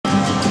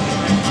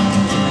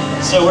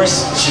So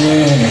where's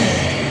Jay?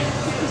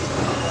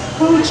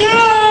 Oh,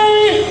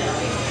 Jay!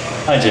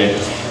 Hi, Jay.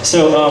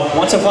 So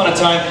once upon a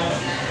time,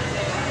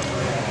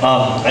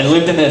 I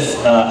lived in this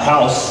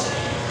house,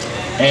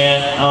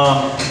 and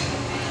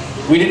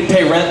we didn't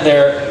pay rent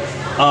there,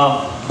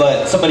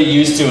 but somebody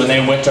used to, and they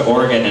went to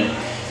Oregon, and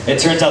it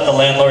turns out the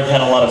landlord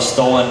had a lot of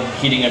stolen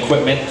heating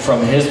equipment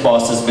from his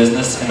boss's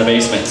business in the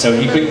basement, so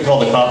he couldn't call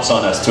the cops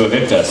on us to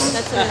evict us.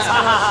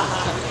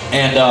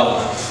 And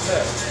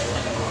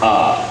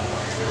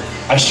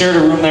I shared a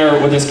room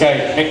there with this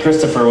guy, Nick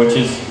Christopher, which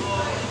is,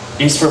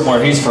 he's from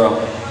where he's from.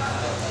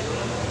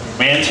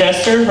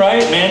 Manchester,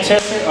 right?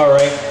 Manchester? All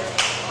right.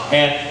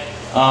 And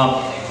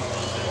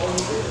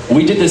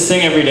we did this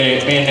thing every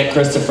day, me and Nick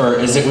Christopher,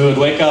 is that we would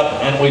wake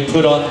up and we'd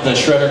put on the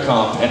Shredder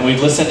comp and we'd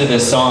listen to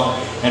this song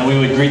and we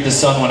would greet the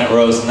sun when it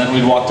rose, and then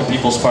we'd walk to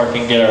People's Park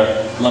and get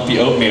our lumpy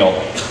oatmeal,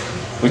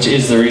 which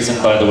is the reason,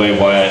 by the way,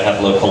 why I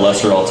have low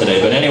cholesterol today.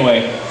 But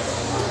anyway,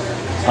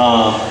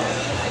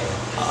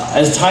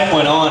 as time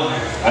went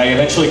on, I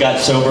eventually got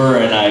sober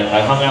and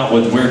I hung out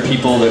with weird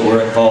people that were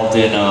involved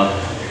in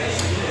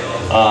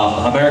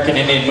American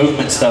Indian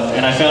movement stuff,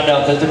 and I found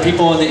out that the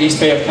people in the East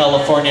Bay of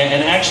California,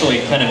 and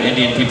actually kind of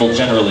Indian people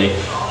generally,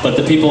 but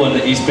the people in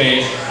the East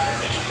Bay,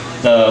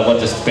 what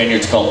the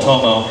Spaniards call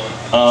Tomo,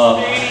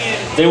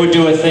 they would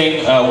do a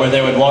thing where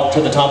they would walk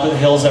to the top of the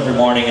hills every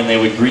morning and they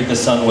would greet the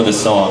sun with a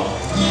song.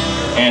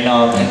 And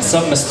in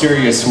some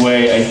mysterious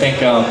way, I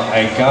think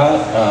I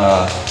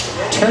got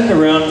turned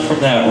around from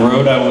that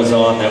road I was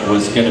on that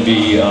was going to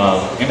be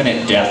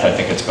imminent death, I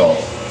think it's called.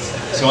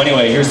 So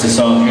anyway, here's the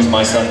song. Here's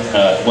my son.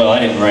 Well, I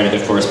didn't write it,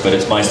 of course, but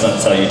it's my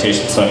son's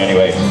salutation song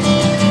anyway.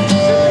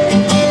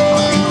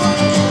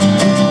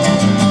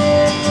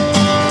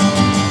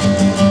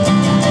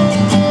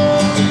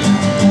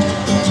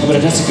 But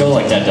it doesn't go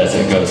like that, does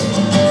it? It goes.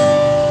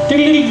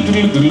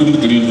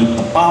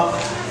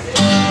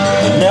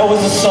 And there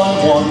was a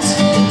sun once,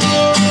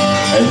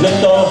 and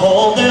lit the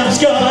whole damn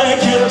sky,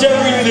 kept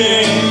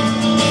everything.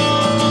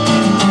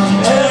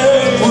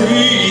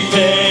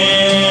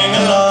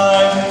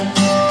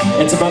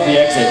 It's above the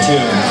exit, too.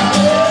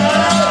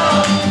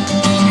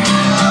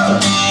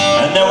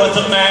 And there was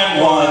a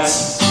man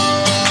once,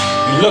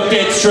 he looked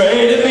it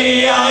straight at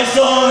me, I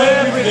saw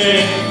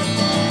everything.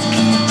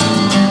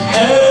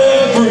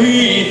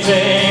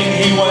 Everything,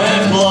 he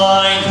went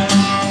blind.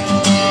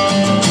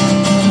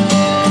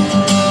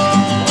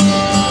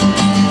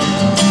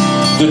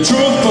 The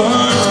truth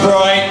burns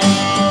bright,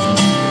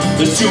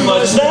 there's too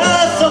much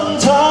there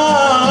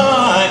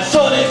sometimes.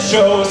 Sun it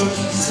shows,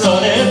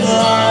 sun it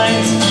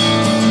blinds.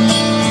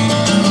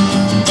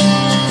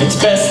 It's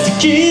best to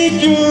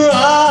keep your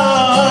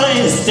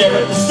eyes, stare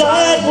at the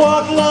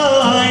sidewalk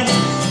lines.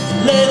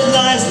 Let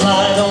lights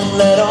lie, don't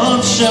let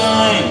them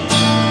shine.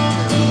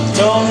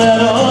 Don't let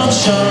them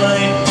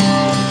shine.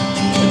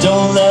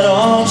 Don't let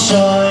them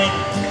shine.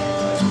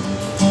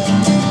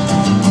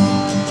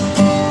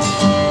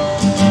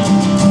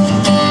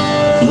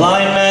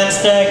 Blind man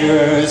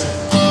staggers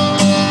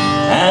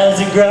as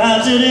he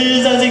grabs it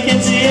is as he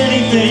can see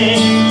anything.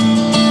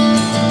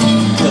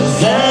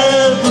 'Cause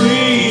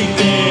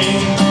everything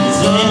is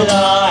a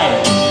lie.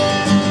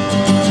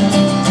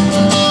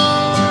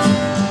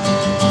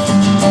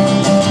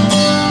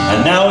 And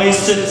now he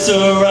sits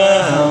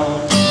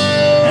around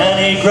and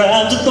he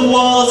grabs at the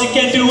walls, he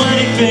can't do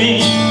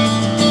anything.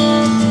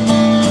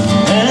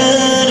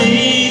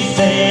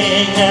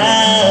 Anything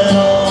at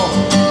all.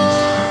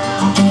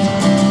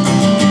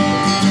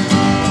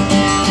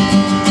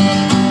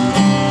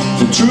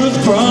 The truth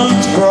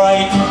burns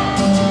bright,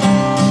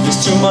 there's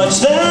too much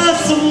there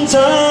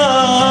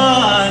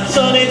sometimes.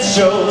 Sun it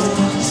shows,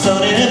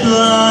 sun it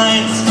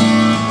blinds.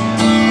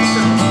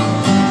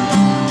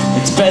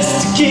 It's best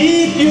to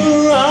keep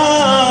your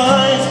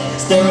eyes,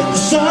 stare at the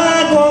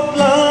sidewalk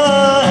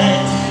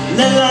lines.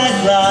 Let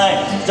lights lie,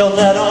 don't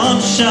let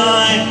them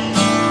shine.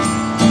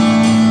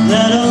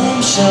 Let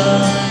them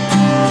shine.